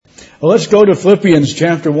Well, let's go to Philippians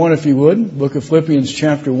chapter 1, if you would. Book of Philippians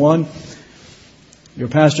chapter 1. Your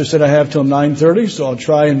pastor said I have till 9:30, so I'll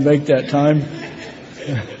try and make that time.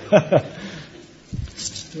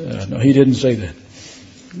 No, he didn't say that.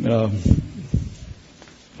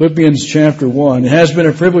 Philippians chapter 1. It has been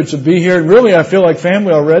a privilege to be here. Really, I feel like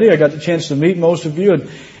family already. I got the chance to meet most of you.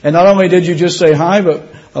 And not only did you just say hi,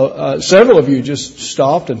 but several of you just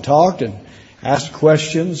stopped and talked and asked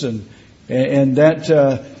questions. And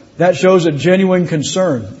that shows a genuine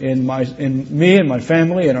concern in me and my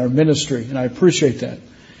family and our ministry. And I appreciate that.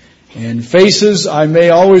 And faces I may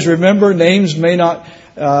always remember. Names may not.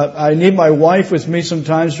 I need my wife with me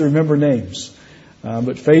sometimes to remember names.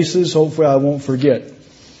 But faces, hopefully I won't forget.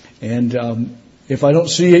 And if I don't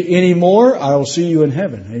see you anymore, I will see you in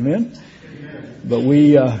heaven. Amen? But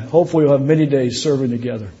we hopefully will have many days serving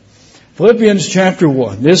together. Philippians chapter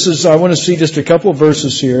 1. I want to see just a couple of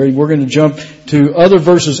verses here. We're going to jump to other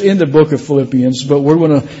verses in the book of Philippians, but we're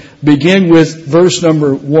going to begin with verse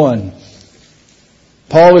number 1.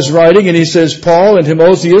 Paul is writing, and he says, Paul and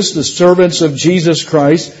Timotheus, the servants of Jesus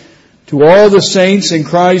Christ, to all the saints in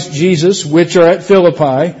Christ Jesus, which are at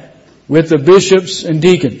Philippi, with the bishops and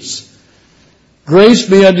deacons. Grace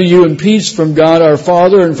be unto you and peace from God our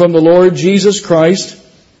Father and from the Lord Jesus Christ.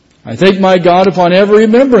 I thank my God upon every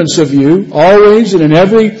remembrance of you, always and in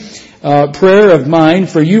every prayer of mine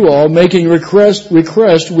for you all, making request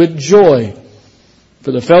with joy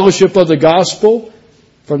for the fellowship of the gospel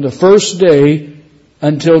from the first day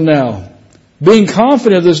until now, being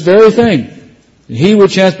confident of this very thing, that he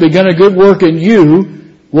which hath begun a good work in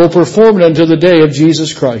you will perform it until the day of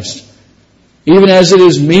Jesus Christ. Even as it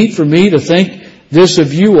is meet for me to think this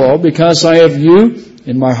of you all, because I have you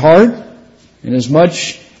in my heart,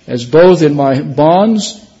 inasmuch as both in my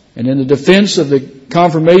bonds and in the defense of the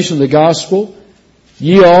confirmation of the gospel,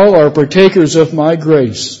 ye all are partakers of my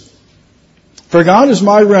grace. For God is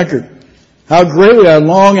my record, how greatly I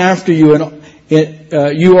long after you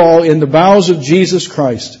you all in the bowels of Jesus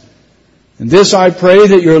Christ. And this I pray,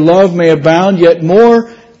 that your love may abound yet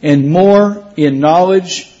more and more in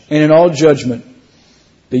knowledge and in all judgment,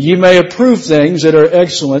 that ye may approve things that are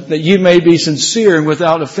excellent, that ye may be sincere and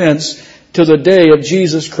without offense till the day of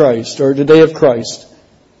Jesus Christ, or the day of Christ,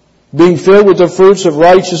 being filled with the fruits of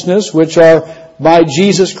righteousness, which are by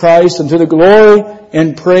Jesus Christ, unto the glory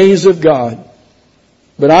and praise of God.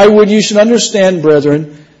 But I would you should understand,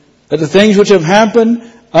 brethren, that the things which have happened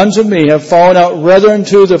unto me have fallen out rather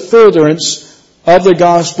unto the furtherance of the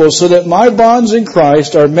gospel, so that my bonds in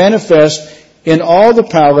Christ are manifest in all the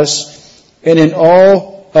palace and in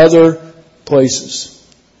all other places.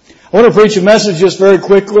 I want to preach a message just very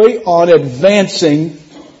quickly on advancing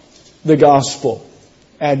the gospel.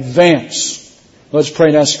 Advance. Let's pray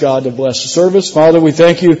and ask God to bless the service. Father, we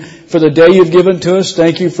thank you for the day you've given to us.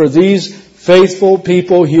 Thank you for these faithful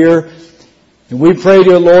people here. And we pray,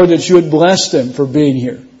 dear Lord, that you would bless them for being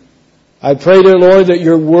here. I pray, dear Lord, that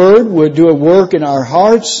your word would do a work in our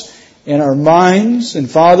hearts and our minds. And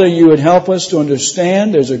Father, you would help us to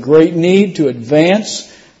understand there's a great need to advance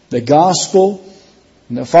the gospel.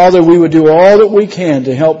 And that, Father, we would do all that we can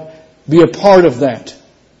to help be a part of that.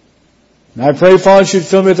 And I pray, Father, you should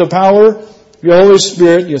fill me with the power of your Holy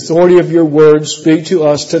Spirit, the authority of your word. Speak to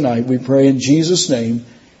us tonight. We pray in Jesus' name.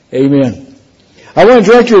 Amen. I want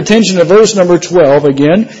to direct your attention to verse number 12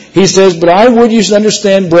 again. He says, But I would you should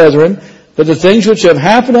understand, brethren, that the things which have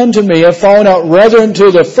happened unto me have fallen out rather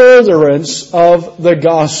into the furtherance of the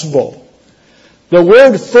gospel. The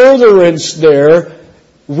word furtherance there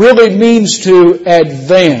really means to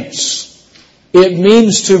advance. It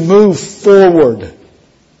means to move forward.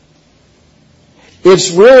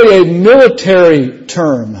 It's really a military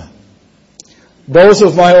term. Both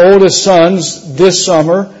of my oldest sons this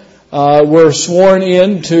summer were sworn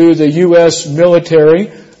into the U.S. military,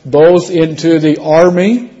 both into the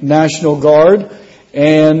Army, National Guard,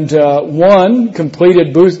 and one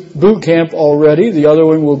completed boot camp already. The other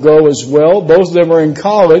one will go as well. Both of them are in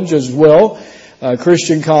college as well,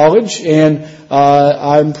 Christian college, and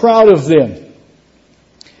I'm proud of them.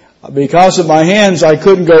 Because of my hands, I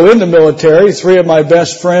couldn't go in the military. 3 of my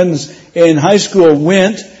best friends in high school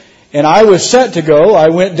went, and I was set to go. I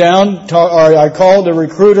went down, I called the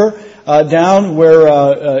recruiter down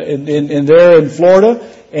where in there in Florida,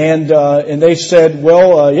 and they said,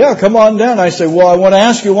 "Well, yeah, come on down." I said, "Well, I want to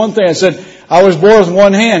ask you one thing." I said, "I was born with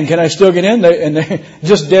one hand. Can I still get in?" And they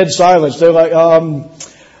just dead silence. They're like,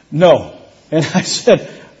 "No." And I said,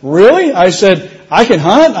 "Really?" I said, "I can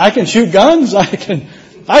hunt. I can shoot guns.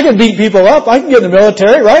 I can beat people up. I can get in the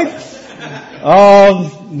military, right?"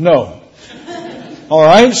 No. All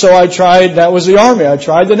right, so I tried, that was the Army. I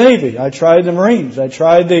tried the Navy. I tried the Marines. I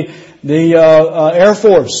tried the Air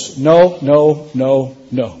Force. No.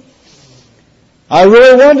 I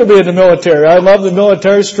really wanted to be in the military. I love the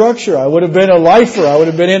military structure. I would have been a lifer. I would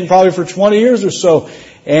have been in probably for 20 years or so.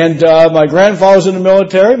 And my grandfather was in the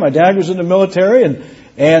military. My dad was in the military.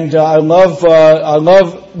 And I love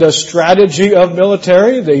the strategy of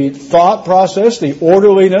military, the thought process, the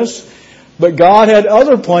orderliness. But God had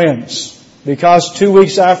other plans. Because 2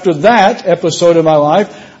 weeks after that episode of my life,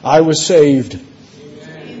 I was saved.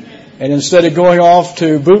 And instead of going off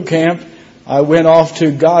to boot camp, I went off to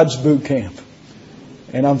God's boot camp.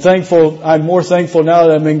 And I'm more thankful now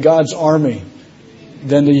that I'm in God's army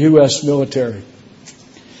than the U.S. military.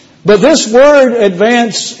 But this word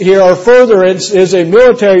advance here, or furtherance, is a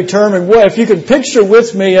military term. And if you can picture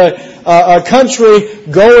with me a country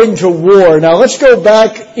going to war. Now let's go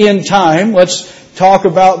back in time. Let's talk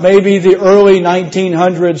about maybe the early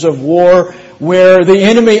 1900s of war, where the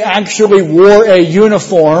enemy actually wore a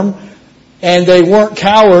uniform and they weren't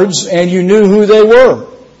cowards and you knew who they were,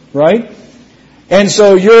 right? And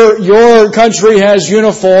so your country has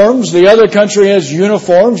uniforms, the other country has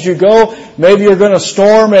uniforms. You go, maybe you're going to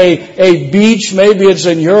storm a beach, maybe it's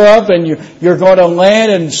in Europe, and you're going to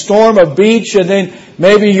land and storm a beach, and then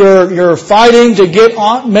maybe you're fighting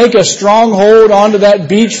to make a stronghold onto that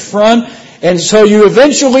beach front. And so you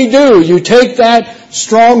eventually do. You take that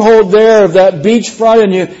stronghold there of that beachfront,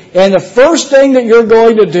 and the first thing that you're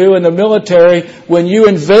going to do in the military when you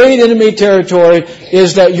invade enemy territory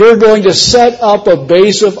is that you're going to set up a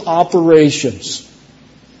base of operations.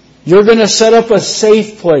 You're going to set up a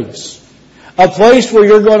safe place. A place where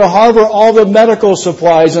you're going to harbor all the medical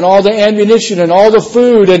supplies and all the ammunition and all the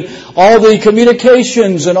food and all the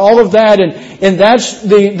communications and all of that. And that's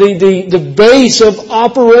the base of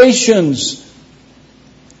operations.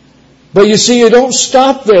 But you see, you don't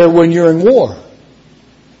stop there when you're in war.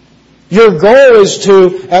 Your goal is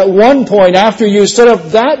to, at one point, after you set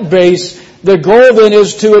up that base, the goal then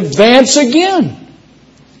is to advance again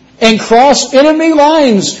and cross enemy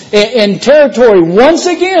lines and territory once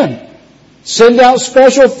again. Send out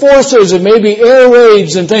special forces and maybe air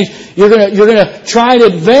raids and things. You're going to try and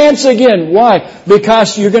advance again. Why?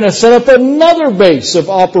 Because you're going to set up another base of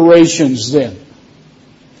operations then.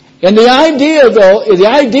 And the idea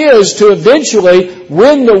is to eventually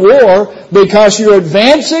win the war because you're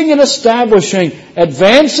advancing and establishing. And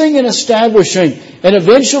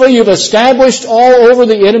eventually you've established all over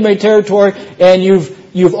the enemy territory and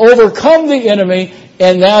you've overcome the enemy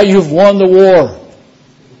and now you've won the war.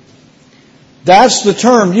 That's the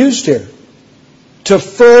term used here. To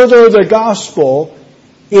further the gospel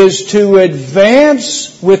is to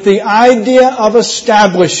advance with the idea of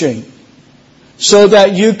establishing, so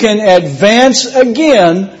that you can advance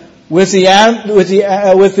again with the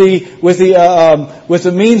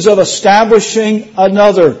means of establishing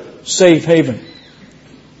another safe haven.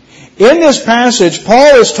 In this passage,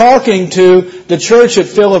 Paul is talking to the church at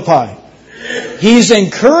Philippi. He's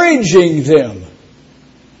encouraging them.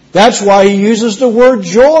 That's why he uses the word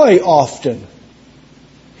joy often.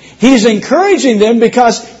 He's encouraging them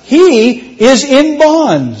because he is in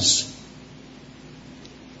bonds.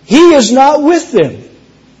 He is not with them.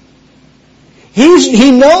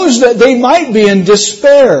 He knows that they might be in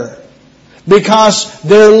despair because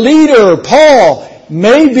their leader, Paul,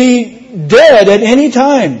 may be dead at any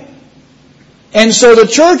time. And so the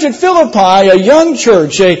church at Philippi, a young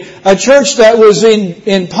church, a church that was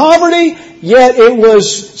in poverty, yet it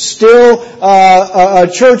was still a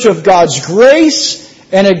church of God's grace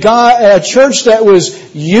and a church that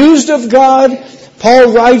was used of God.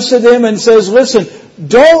 Paul writes to them and says, listen,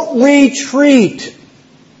 don't retreat,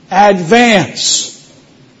 advance.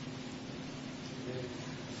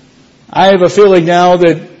 I have a feeling now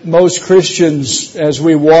that most Christians, as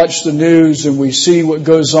we watch the news and we see what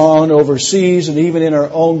goes on overseas and even in our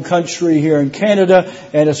own country here in Canada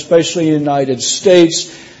and especially in the United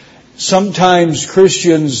States, sometimes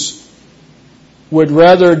Christians would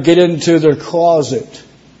rather get into their closet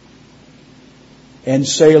and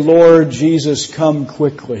say, Lord Jesus, come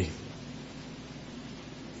quickly.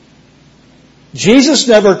 Jesus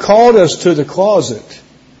never called us to the closet,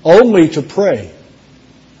 only to pray.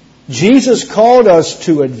 Jesus called us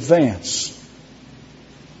to advance.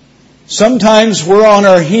 Sometimes we're on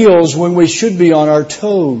our heels when we should be on our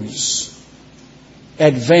toes,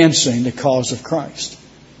 advancing the cause of Christ.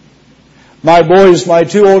 My boys, my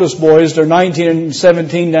two oldest boys, they're 19 and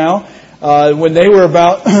 17 now. When they were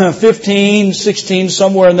about 15, 16,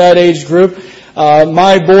 somewhere in that age group,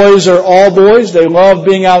 my boys are all boys. They love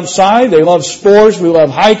being outside. They love sports. We love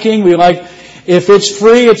hiking. We like If it's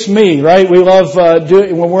free, it's me, right? We love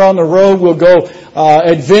when we're on the road, we'll go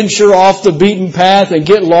adventure off the beaten path and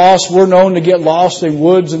get lost. We're known to get lost in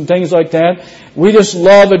woods and things like that. We just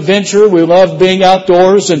love adventure. We love being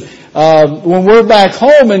outdoors. And when we're back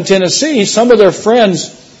home in Tennessee, some of their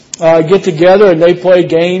friends get together and they play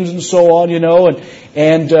games and so on,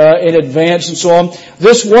 and in advance and so on.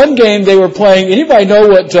 This one game they were playing, anybody know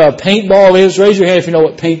what paintball is? Raise your hand if you know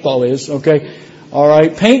what paintball is, okay? All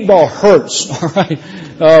right, paintball hurts, all right?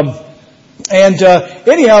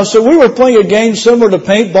 Anyhow, so we were playing a game similar to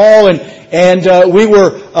paintball, and we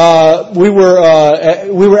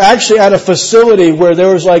were actually at a facility where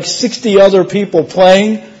there was like 60 other people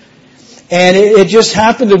playing, and it just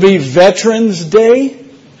happened to be Veterans Day.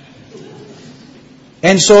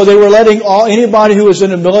 And so they were letting anybody who was in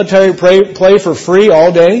the military play for free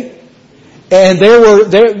all day. And there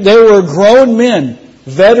were grown men,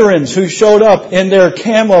 veterans, who showed up in their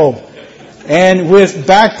camo and with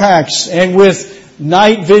backpacks and with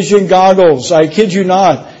night vision goggles. I kid you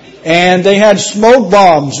not. And they had smoke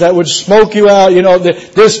bombs that would smoke you out.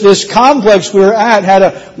 This complex we were at had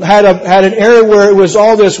an area where it was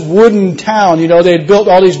all this wooden town. They had built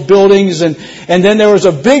all these buildings, and then there was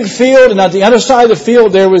a big field, and at the other side of the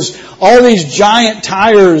field there was all these giant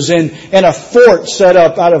tires and a fort set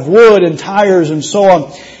up out of wood and tires and so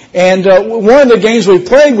on. And one of the games we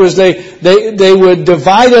played was they would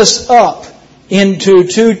divide us up into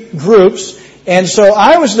two groups. And so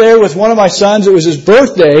I was there with one of my sons. It was his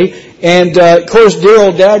birthday. And, of course, dear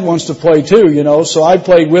old dad wants to play too, so I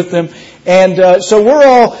played with them. And, so we're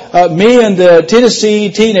all, me and the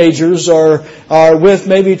Tennessee teenagers are with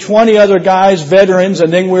maybe 20 other guys, veterans,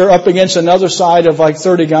 and then we're up against another side of like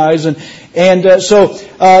 30 guys. And so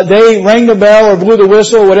they rang the bell or blew the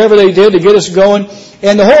whistle, whatever they did to get us going.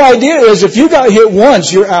 And the whole idea is if you got hit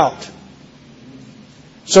once, you're out.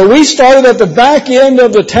 So we started at the back end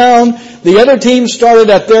of the town. The other team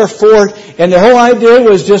started at their fort. And the whole idea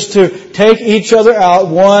was just to take each other out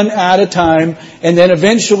one at a time. And then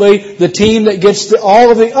eventually the team that gets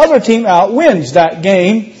all of the other team out wins that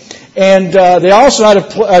game. And they also had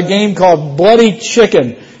a game called Bloody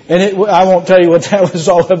Chicken. And I won't tell you what that was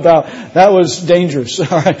all about. That was dangerous.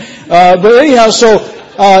 All right. But anyhow, so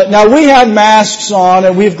now we had masks on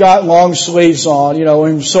and we've got long sleeves on,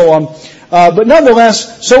 and so on. But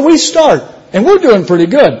nonetheless, so we start, and we're doing pretty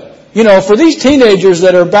good. For these teenagers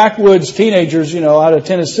that are backwoods teenagers, out of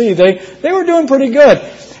Tennessee, they were doing pretty good.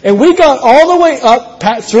 And we got all the way up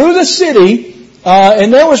through the city,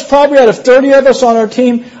 and there was probably out of 30 of us on our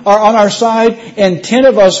team, or on our side, and 10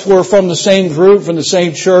 of us were from the same group, from the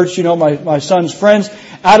same church, my son's friends.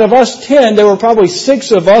 Out of us 10, there were probably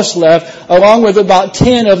 6 of us left, along with about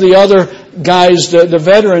 10 of the other guys, the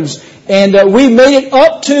veterans. And we made it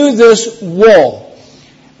up to this wall.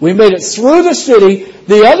 We made it through the city.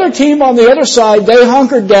 The other team on the other side, they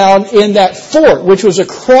hunkered down in that fort, which was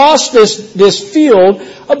across this field,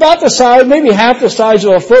 about the size, maybe half the size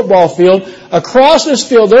of a football field. Across this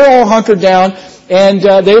field, they're all hunkered down, and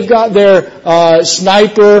they've got their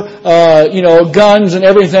sniper, guns and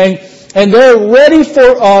everything, and they're ready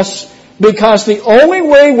for us because the only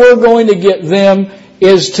way we're going to get them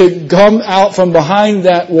is to come out from behind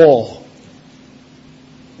that wall.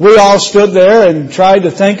 We all stood there and tried to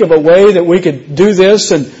think of a way that we could do this,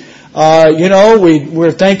 and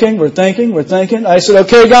we're thinking. I said,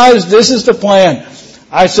 "Okay, guys, this is the plan."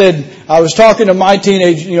 I was talking to my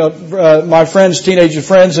my friends, teenager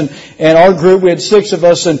friends, and our group. We had 6 of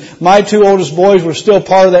us, and my 2 oldest boys were still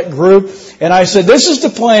part of that group. And I said, "This is the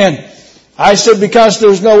plan." I said, "Because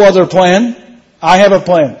there's no other plan, I have a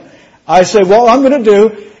plan." I said, "What I'm going to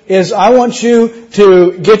do is I want you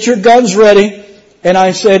to get your guns ready." And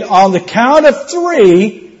I said, on the count of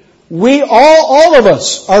 3, we all of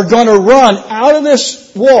us are going to run out of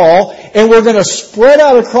this wall, and we're going to spread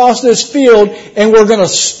out across this field, and we're going to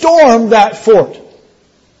storm that fort.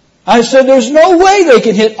 I said, there's no way they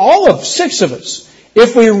can hit all of 6 of us.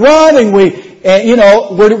 If we run and we're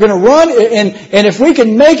going to run, and if we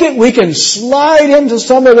can make it, we can slide into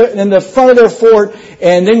in the front of their fort,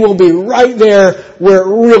 and then we'll be right there where it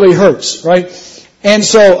really hurts, right? And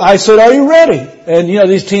so I said, "Are you ready?" And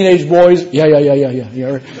these teenage boys, yeah,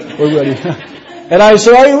 we're ready. And I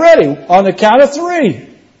said, "Are you ready?" On the count of 3.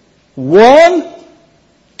 1,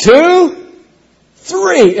 2,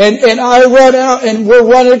 3. And I run out, and we're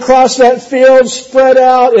running across that field, spread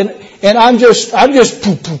out, and I'm just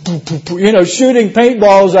shooting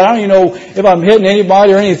paintballs. I don't even know if I'm hitting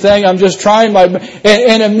anybody or anything. I'm just trying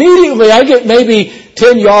and immediately I get maybe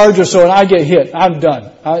 10 yards or so, and I get hit. I'm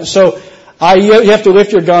done. You have to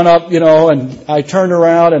lift your gun up, and I turned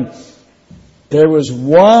around, there was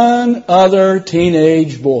one other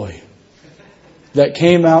teenage boy that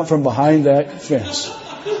came out from behind that fence.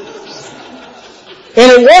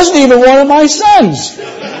 And it wasn't even one of my sons.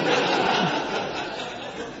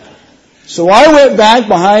 So I went back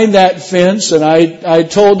behind that fence and I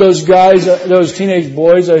told those guys, those teenage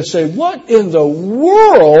boys, I said, what in the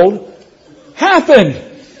world happened?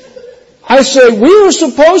 I said, we were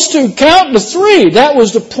supposed to count to 3. That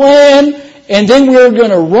was the plan. And then we were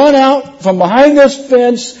going to run out from behind this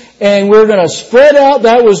fence and we were going to spread out.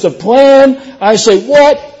 That was the plan. I said,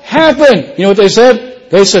 what happened? You know what they said?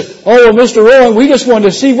 They said, oh, well, Mr. Rowan, we just wanted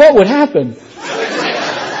to see what would happen.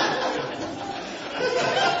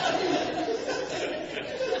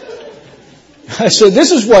 I said,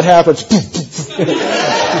 this is what happens.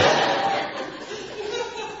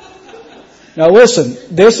 Now listen,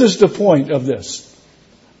 this is the point of this.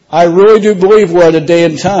 I really do believe we're at a day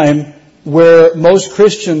and time where most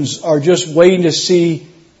Christians are just waiting to see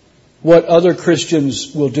what other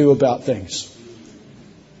Christians will do about things.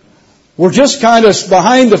 We're just kind of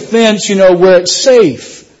behind the fence, where it's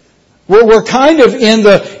safe. We're kind of in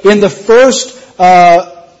the first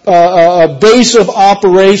base of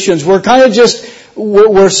operations. We're kind of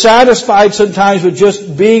we're satisfied sometimes with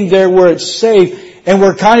just being there where it's safe. And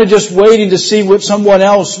we're kind of just waiting to see what someone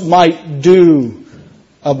else might do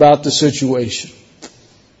about the situation.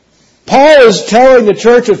 Paul is telling the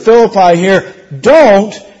church at Philippi here,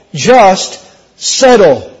 don't just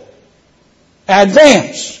settle.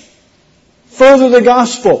 Advance. Further the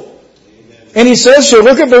gospel. And he says here,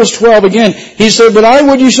 look at verse 12 again. He said, but I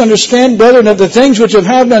would you should understand, brethren, that the things which have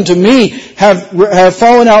happened unto me have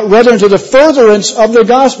fallen out rather into the furtherance of the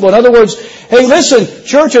gospel. In other words, hey, listen,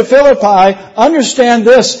 church of Philippi, understand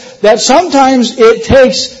this, that sometimes it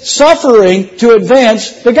takes suffering to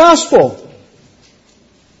advance the gospel.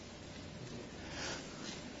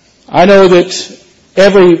 I know that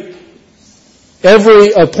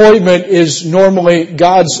every appointment is normally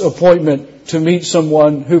God's appointment to meet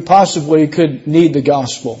someone who possibly could need the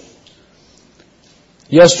gospel.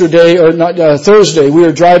 Thursday, we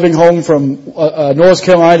were driving home from North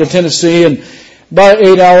Carolina to Tennessee, and about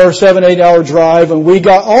 7-8 hour drive, and we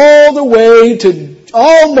got all the way to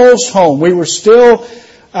almost home. We were still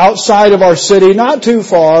outside of our city, not too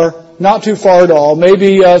far at all,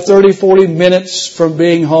 maybe 30-40 minutes from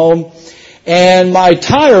being home. And my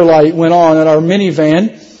tire light went on in our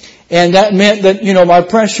minivan. And that meant that, my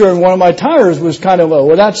pressure in one of my tires was kind of low.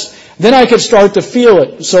 Well, then I could start to feel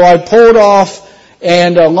it. So I pulled off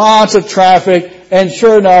and lots of traffic, and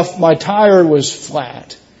sure enough, my tire was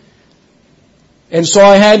flat. And so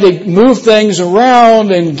I had to move things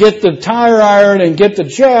around and get the tire iron and get the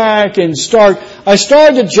jack and I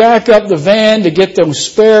started to jack up the van to get the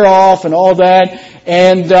spare off and all that.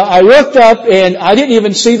 And I looked up and I didn't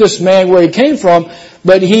even see this man where he came from,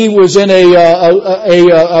 but he was in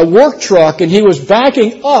a work truck and he was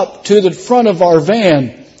backing up to the front of our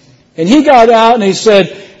van. And he got out and he said,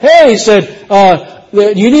 hey,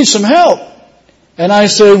 you need some help. And I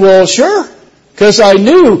said, well, sure. Because I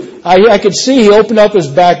knew, I could see he opened up his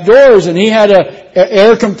back doors and he had an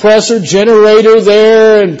air compressor generator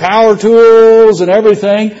there and power tools and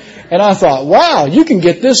everything. And I thought, wow, you can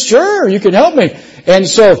get this, sure, you can help me. And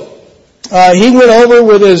so he went over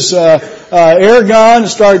with his air gun and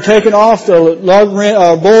started taking off the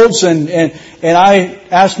lug bolts. And I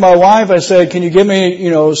asked my wife, I said, can you give me,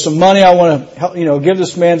 some money? I want to help, give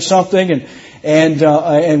this man something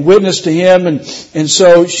and witness to him. And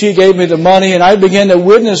so she gave me the money and I began to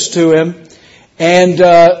witness to him. And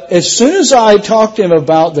as soon as I talked to him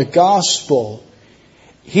about the gospel,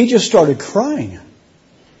 he just started crying.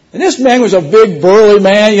 And this man was a big burly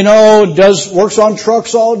man, works on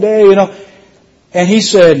trucks all day, And he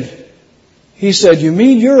said, you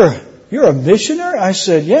mean you're a missionary? I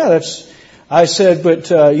said, yeah,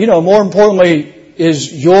 but more importantly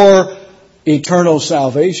is your eternal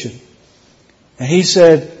salvation. And he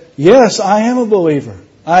said, yes, I am a believer.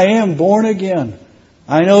 I am born again.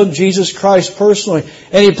 I know Jesus Christ personally.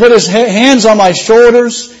 And he put his hands on my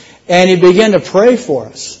shoulders and he began to pray for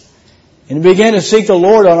us. And he began to seek the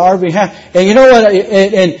Lord on our behalf. And you know what?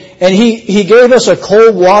 And he gave us a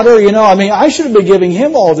cold water. I should have been giving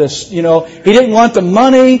him all this. He didn't want the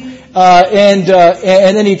money. And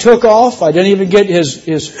then he took off. I didn't even get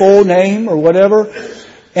his full name or whatever.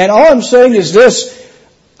 And all I'm saying is this.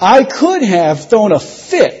 I could have thrown a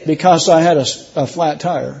fit because I had a flat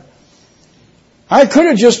tire. I could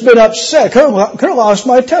have just been upset. Could have lost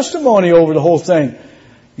my testimony over the whole thing.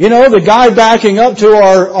 The guy backing up to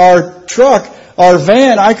our truck, our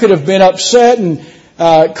van, I could have been upset and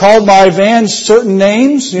called my van certain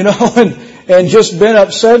names, and just been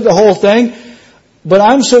upset the whole thing. But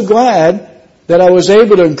I'm so glad that I was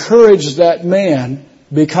able to encourage that man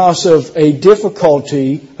because of a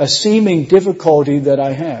difficulty, a seeming difficulty that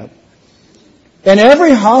I have. And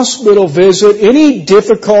every hospital visit, any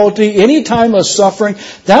difficulty, any time of suffering,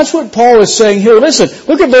 that's what Paul is saying here. Listen,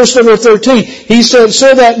 look at verse number 13. He said,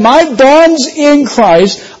 so that my bonds in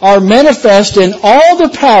Christ are manifest in all the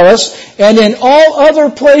palace and in all other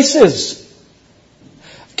places.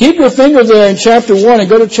 Keep your finger there in chapter 1 and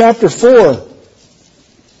go to chapter 4.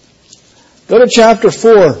 Go to chapter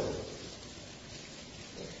 4.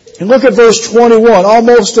 And look at verse 21,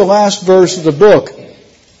 almost the last verse of the book.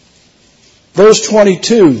 Verse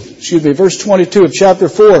 22 of chapter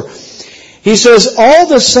 4. He says, all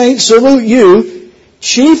the saints salute you,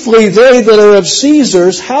 chiefly they that are of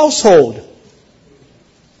Caesar's household.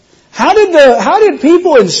 How did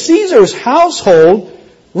people in Caesar's household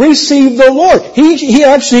receive the Lord? He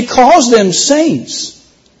actually calls them saints.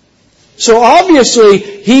 So obviously,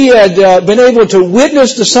 he had been able to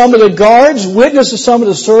witness to some of the guards, witness to some of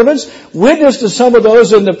the servants, witness to some of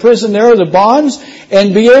those in the prison there, the bonds,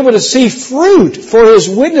 and be able to see fruit for his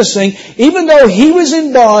witnessing. Even though he was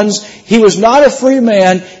in bonds, he was not a free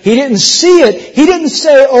man. He didn't see it. He didn't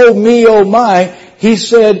say, oh me, oh my. He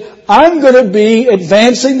said, I'm going to be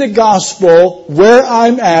advancing the gospel where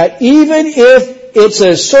I'm at, even if it's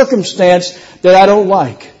a circumstance that I don't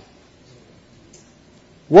like.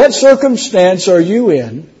 What circumstance are you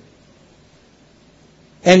in?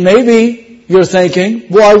 And maybe you're thinking,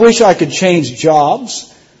 well, I wish I could change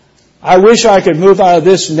jobs. I wish I could move out of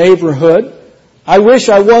this neighborhood. I wish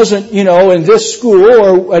I wasn't, in this school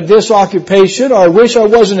or at this occupation, or I wish I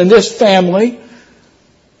wasn't in this family.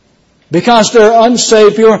 Because they're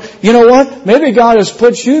unsaved people. You know what? Maybe God has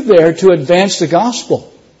put you there to advance the gospel.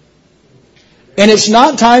 And it's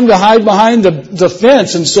not time to hide behind the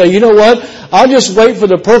fence and say, you know what, I'll just wait for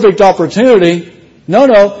the perfect opportunity.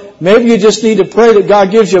 No. Maybe you just need to pray that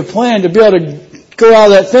God gives you a plan to be able to go out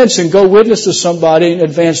of that fence and go witness to somebody and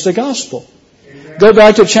advance the gospel. Amen. Go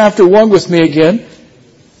back to chapter 1 with me again.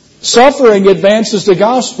 Suffering advances the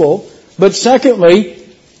gospel, but secondly,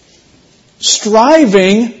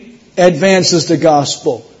 striving advances the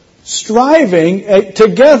gospel. Striving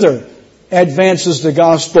together advances the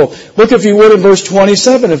gospel. Look, if you would, in verse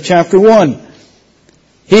 27 of chapter 1.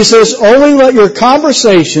 He says, only let your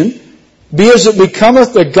conversation be as it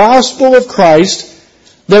becometh the gospel of Christ,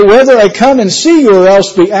 that whether I come and see you or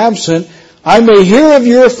else be absent, I may hear of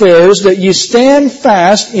your affairs, that ye stand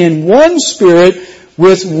fast in one spirit,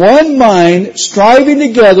 with one mind, striving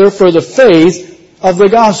together for the faith of the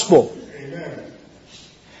gospel.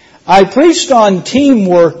 I preached on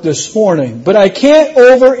teamwork this morning, but I can't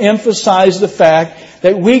overemphasize the fact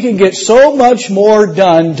that we can get so much more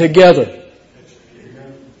done together.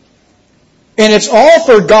 And it's all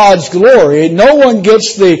for God's glory. No one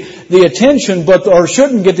gets the attention or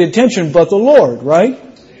shouldn't get the attention but the Lord, right?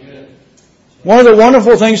 One of the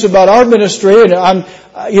wonderful things about our ministry, and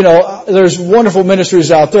there's wonderful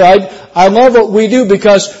ministries out there. I love what we do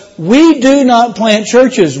because we do not plant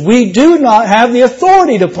churches. We do not have the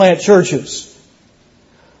authority to plant churches.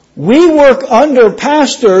 We work under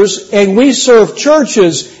pastors and we serve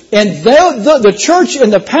churches, and the church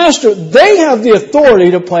and the pastor, they have the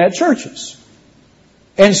authority to plant churches.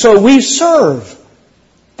 And so we serve.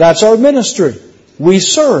 That's our ministry. We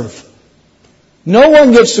serve. No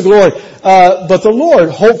one gets the glory, but the Lord.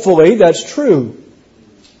 Hopefully, that's true.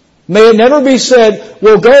 May it never be said,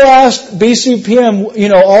 well, go ask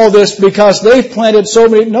BCPM, all this because they've planted so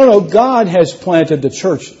many. No, God has planted the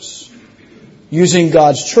churches, using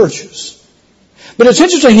God's churches. But it's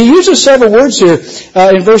interesting, he uses several words here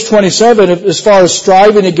in verse 27 as far as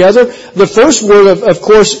striving together. The first word, of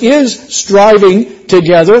course, is striving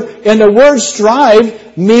together. And the word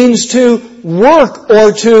strive means to work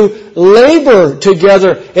or to labor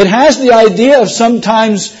together. It has the idea of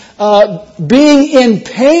sometimes being in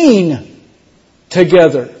pain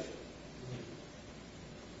together.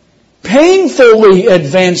 Painfully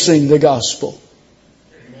advancing the gospel.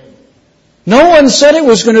 No one said it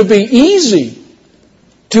was going to be easy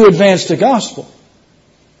to advance the gospel.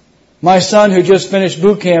 My son, who just finished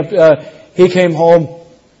boot camp, he came home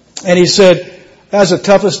and he said, "That's the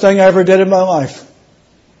toughest thing I ever did in my life."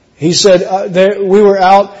 He said, we were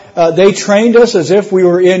out, they trained us as if we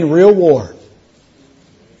were in real war.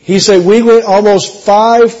 He said, we went almost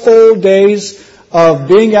 5 full days of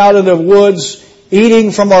being out in the woods,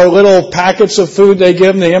 eating from our little packets of food they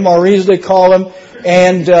give them, the MREs they call them,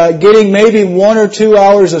 and getting maybe 1 or 2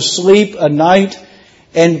 hours of sleep a night,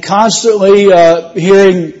 and constantly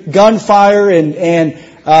hearing gunfire and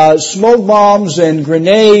smoke bombs and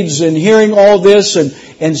grenades, and hearing all this, and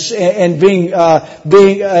being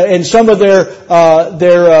and some of the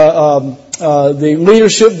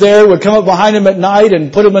leadership there would come up behind them at night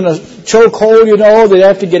and put them in a chokehold. They'd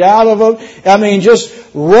have to get out of them. I mean, just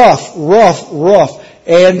rough.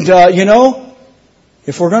 And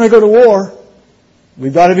if we're going to go to war,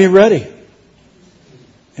 we've got to be ready.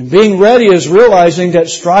 And being ready is realizing that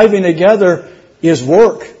striving together is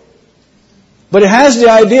work. But it has the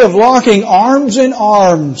idea of locking arms in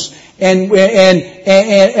arms and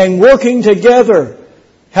working together,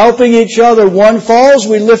 helping each other. One falls,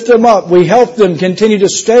 we lift them up. We help them continue to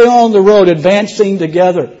stay on the road, advancing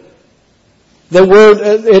together.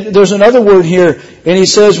 There's another word here, and he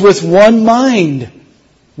says, with one mind.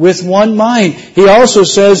 With one mind. He also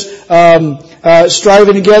says,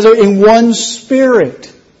 striving together in one spirit.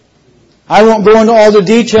 I won't go into all the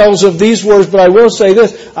details of these words, but I will say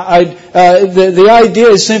this. The idea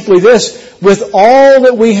is simply this. With all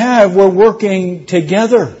that we have, we're working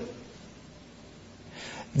together.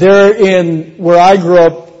 Where I grew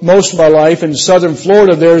up most of my life in southern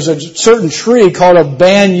Florida, there's a certain tree called a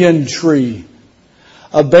banyan tree.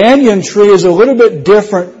 A banyan tree is a little bit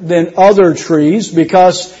different than other trees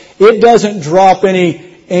because it doesn't drop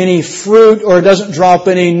any fruit, or it doesn't drop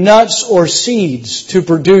any nuts or seeds to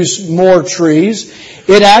produce more trees.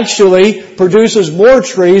 It actually produces more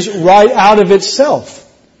trees right out of itself.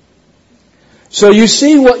 So you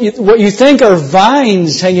see what you think are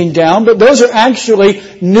vines hanging down, but those are actually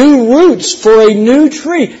new roots for a new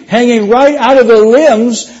tree hanging right out of the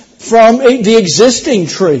limbs from the existing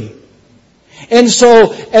tree. And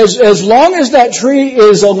so as long as that tree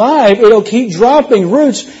is alive, it'll keep dropping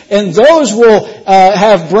roots, and those will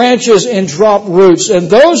have branches and drop roots, and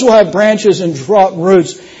those will have branches and drop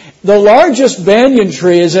roots. The largest banyan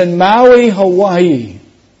tree is in Maui, Hawaii.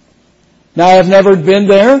 Now, I've never been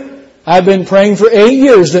there. I've been praying for 8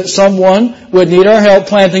 years that someone would need our help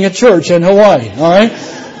planting a church in Hawaii. All right?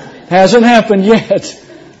 Hasn't happened yet.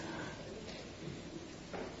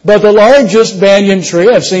 But the largest banyan tree,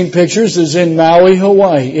 I've seen pictures, is in Maui,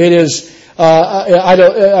 Hawaii. It is, I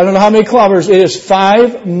don't know how many kilometers, it is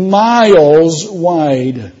 5 miles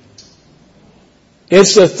wide.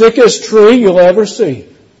 It's the thickest tree you'll ever see.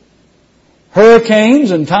 Hurricanes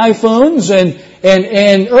and typhoons and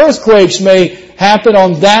earthquakes may happen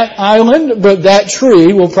on that island, but that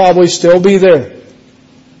tree will probably still be there.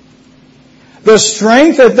 The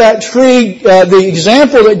strength of that tree, the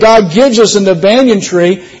example that God gives us in the banyan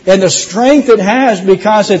tree, and the strength it has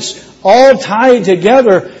because it's all tied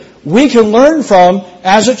together, we can learn from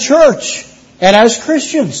as a church and as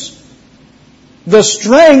Christians. The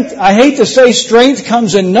strength, I hate to say strength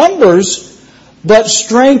comes in numbers, but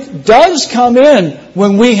strength does come in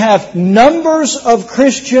when we have numbers of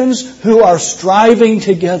Christians who are striving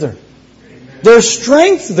together. There's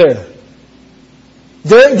strength there.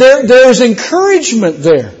 There's encouragement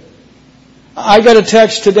there. I got a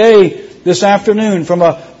text this afternoon, from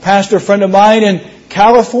a pastor friend of mine in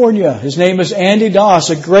California. His name is Andy Doss,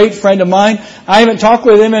 a great friend of mine. I haven't talked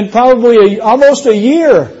with him in probably almost a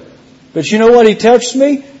year. But you know what he texted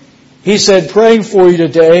me? He said, praying for you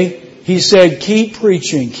today. He said, keep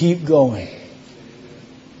preaching, keep going.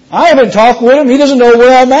 I haven't talked with him. He doesn't know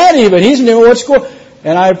where I'm at even. He doesn't know what's going on.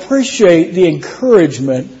 And I appreciate the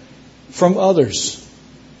encouragement from others.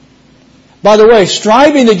 By the way,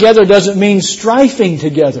 striving together doesn't mean strifing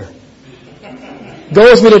together.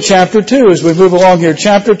 Go with me to chapter 2 as we move along here.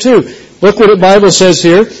 Chapter 2. Look what the Bible says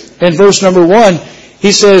here in verse number 1.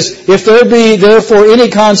 He says, if there be therefore any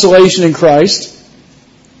consolation in Christ,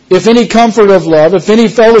 if any comfort of love, if any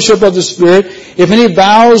fellowship of the Spirit, if any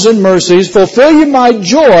bowels and mercies, fulfill ye my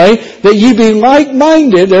joy, that ye be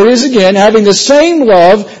like-minded, there it is again, having the same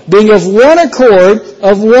love, being of one accord,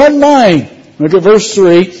 of one mind. Look at verse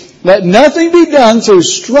 3. Let nothing be done through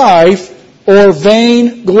strife or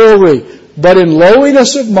vain glory, but in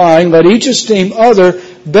lowliness of mind let each esteem other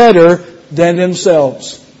better than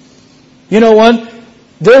themselves. You know what?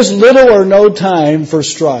 There's little or no time for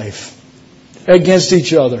strife against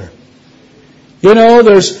each other. You know,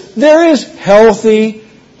 there is healthy,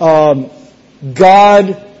 godly,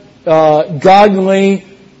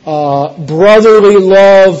 brotherly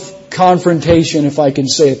love confrontation, if I can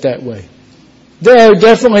say it that way. There are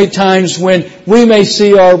definitely times when we may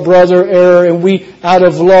see our brother err, and we, out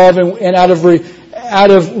of love and out of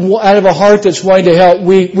a heart that's wanting to help,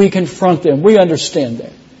 we confront them. We understand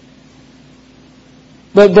that.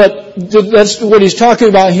 But that's what he's talking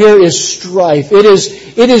about here is strife. It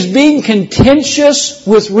is being contentious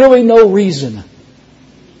with really no reason.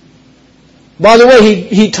 By the way,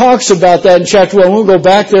 he talks about that in chapter 1. We'll go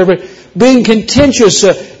back there, but being contentious,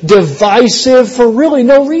 divisive for really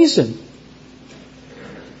no reason.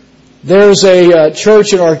 There's a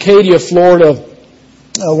church in Arcadia, Florida.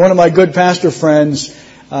 One of my good pastor friends,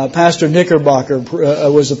 Pastor Knickerbocker,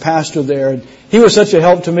 was a pastor there. And he was such a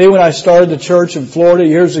help to me when I started the church in Florida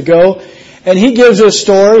years ago. And he gives a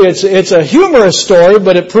story. It's a humorous story,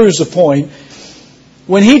 but it proves the point.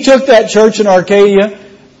 When he took that church in Arcadia,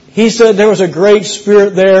 he said there was a great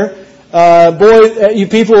spirit there. You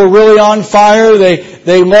people were really on fire.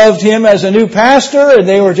 They loved him as a new pastor, and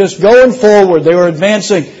they were just going forward. They were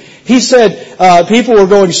advancing. He said people were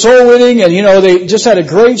going soul winning, and they just had a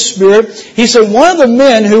great spirit. He said one of the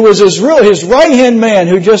men who was his right hand man,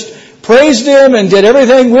 who just praised him and did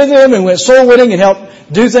everything with him and went soul winning and helped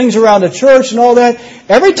do things around the church and all that.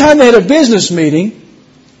 Every time they had a business meeting,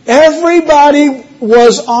 everybody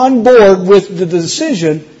was on board with the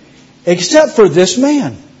decision except for this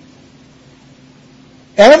man.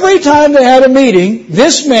 Every time they had a meeting,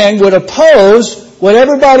 this man would oppose what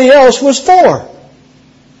everybody else was for.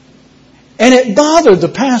 And it bothered the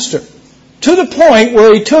pastor to the point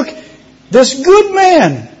where he took this good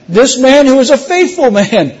man, this man who was a faithful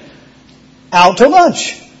man, out to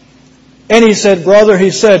lunch. And he said, brother,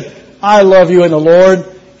 I love you in the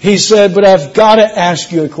Lord. He said, but I've got to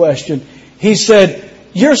ask you a question. He said,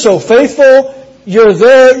 you're so faithful. You're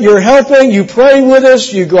there. You're helping. You pray with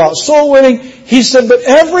us. You go out soul winning. He said, but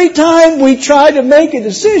every time we try to make a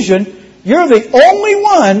decision, you're the only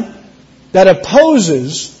one that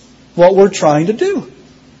opposes what we're trying to do.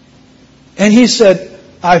 And he said,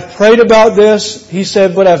 I've prayed about this. He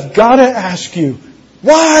said, but I've got to ask you,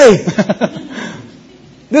 why?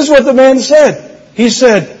 This is what the man said. He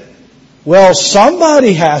said, well,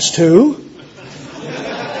 somebody has to.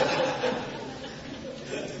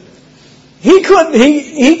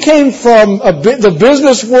 He came from the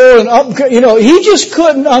business world and up, he just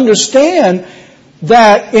couldn't understand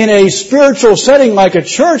that in a spiritual setting like a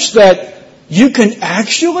church that you can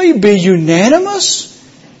actually be unanimous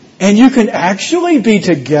and you can actually be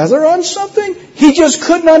together on something. He just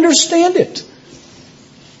couldn't understand it.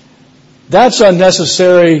 That's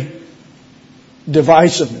unnecessary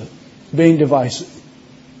divisiveness, being divisive.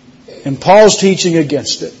 And Paul's teaching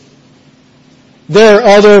against it. There are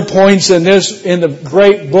other points in the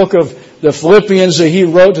great book of the Philippians that he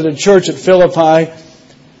wrote to the church at Philippi.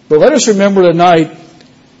 But let us remember tonight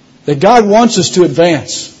that God wants us to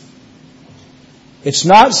advance. It's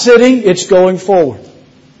not sitting, it's going forward.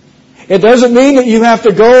 It doesn't mean that you have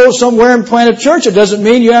to go somewhere and plant a church. It doesn't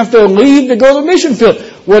mean you have to leave to go to the mission field.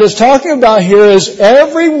 What it's talking about here is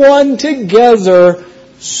everyone together,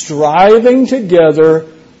 striving together,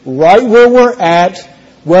 right where we're at,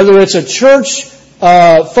 whether it's a church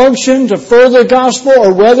function to further the gospel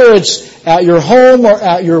or whether it's at your home or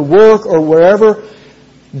at your work or wherever,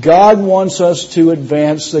 God wants us to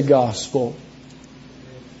advance the gospel.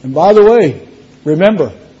 And by the way,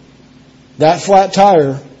 remember, that flat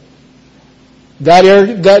tire,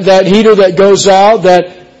 that heater that goes out,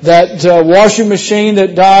 that washing machine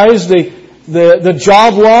that dies, the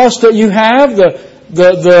job loss that you have,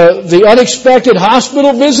 the unexpected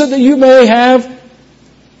hospital visit that you may have,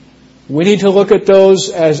 we need to look at those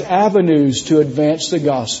as avenues to advance the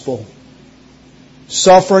gospel.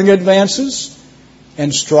 Suffering advances,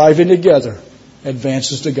 and striving together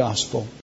advances the gospel.